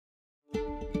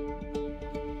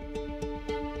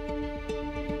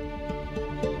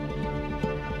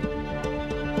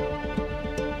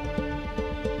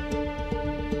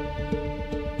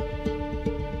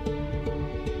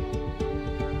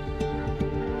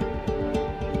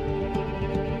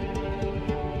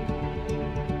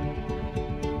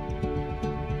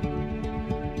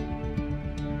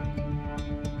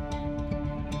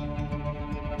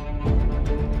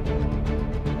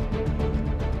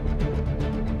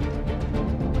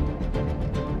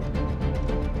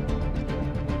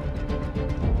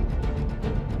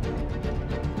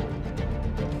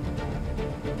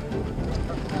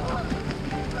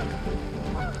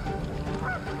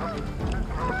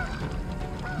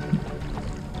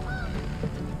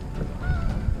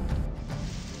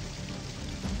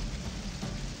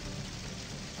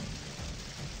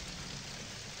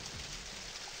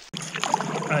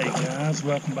Hey guys,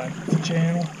 welcome back to the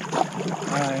channel.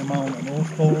 I am on the North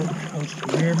Fork, Ocean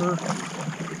River,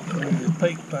 with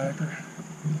Thacker.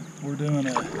 We're doing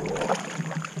a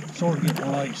sort of getting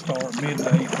a late start,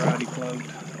 midday Friday float.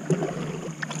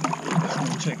 Just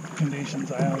want to check the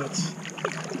conditions out. It's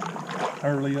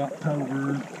early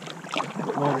October,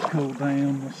 water's cooled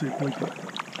down. Let's see if we can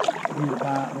get a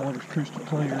bite. Water's crystal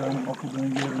clear. I don't know if we're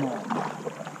going to get it or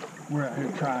not. We're out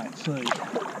here trying to see.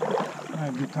 I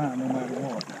have a good time no matter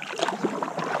what.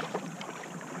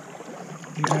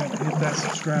 If you haven't hit that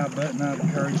subscribe button, I'd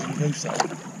encourage you to do so.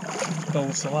 Throw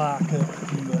us a like up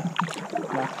if you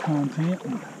like the content,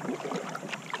 and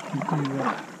if you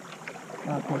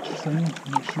like what you're seeing,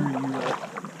 make sure you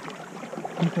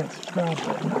hit that subscribe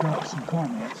button and drop some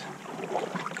comments.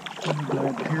 I'd be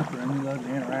glad to hear from you. Love to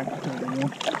interact with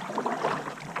everyone.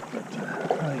 But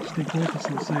hey, stick with us.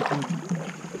 We'll see if we can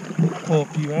pull a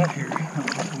few out here. I don't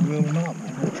know if we will or not, but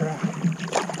we're going to try.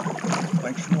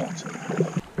 Thanks for watching.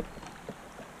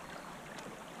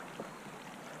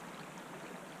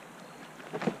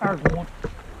 There's one.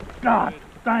 God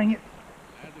dang it.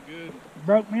 That's a good.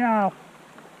 Broke me off.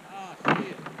 Ah,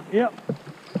 shit. Yep.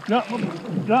 Got my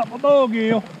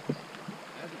bowgill.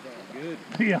 That's about good.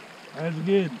 Yeah, that's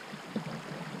good.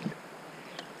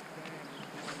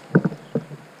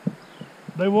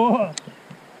 They was.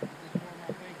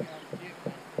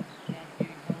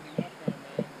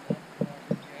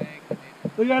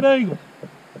 Look at that eagle.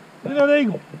 Look at that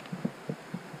eagle.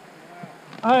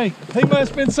 Hey, he must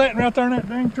have been sitting right there in that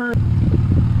dang tree.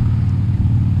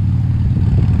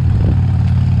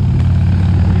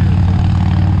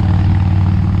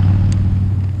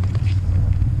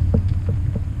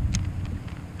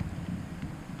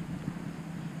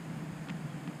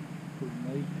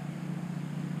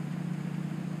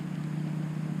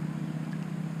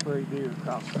 Three deer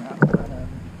crossing out in front of me.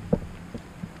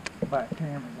 Back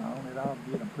cameras on it, I'll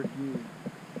get them pretty good.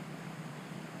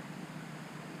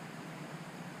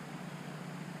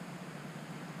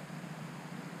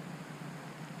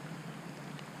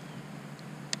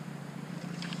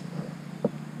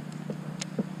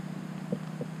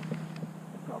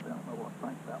 Probably don't know what to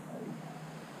think about me.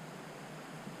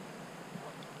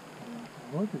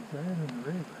 What is that in the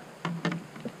river?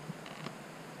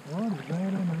 What is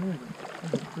that in the river?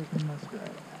 There's a freaking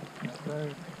muskrat. Right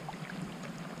there.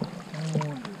 I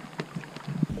wonder.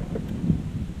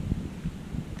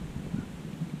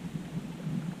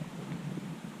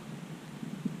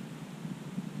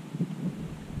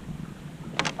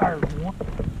 There's one.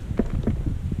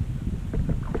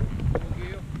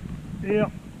 Yep.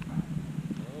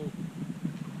 Oh.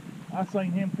 I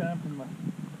seen him come from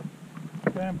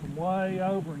way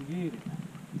over and get it.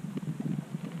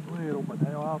 Little, but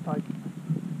hell, I'll take it.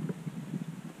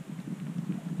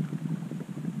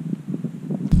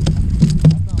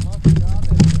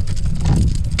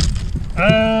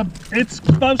 It's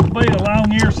supposed to be a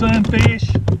long ear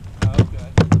sunfish. Oh, okay.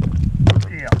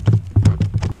 Yeah.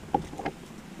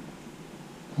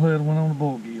 Little one on the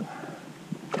bowgill.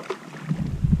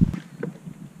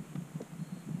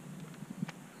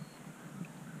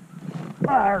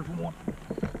 There's one.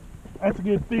 That's a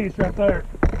good fish right there.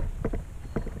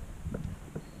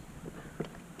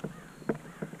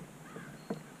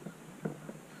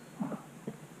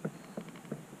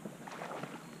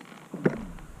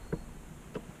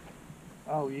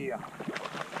 Oh yeah.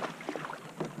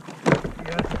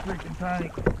 Yeah, that's a freaking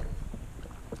tank.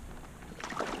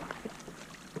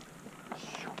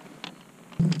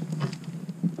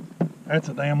 That's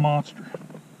a damn monster.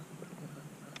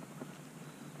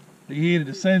 He hit it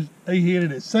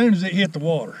as soon as it hit the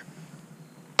water.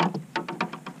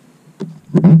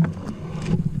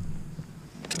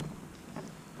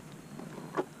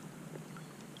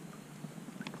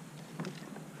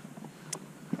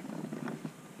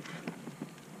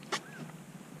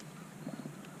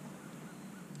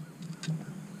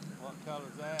 What color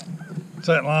is that? It's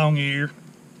that long ear.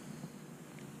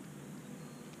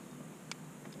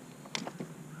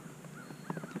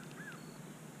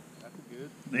 That's a good.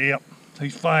 Yep,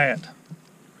 he's fat.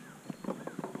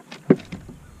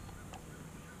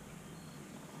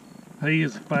 He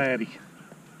is a fatty.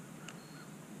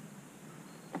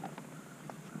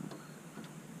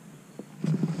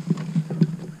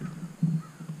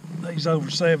 He's over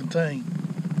 17.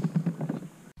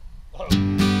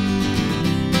 Oh.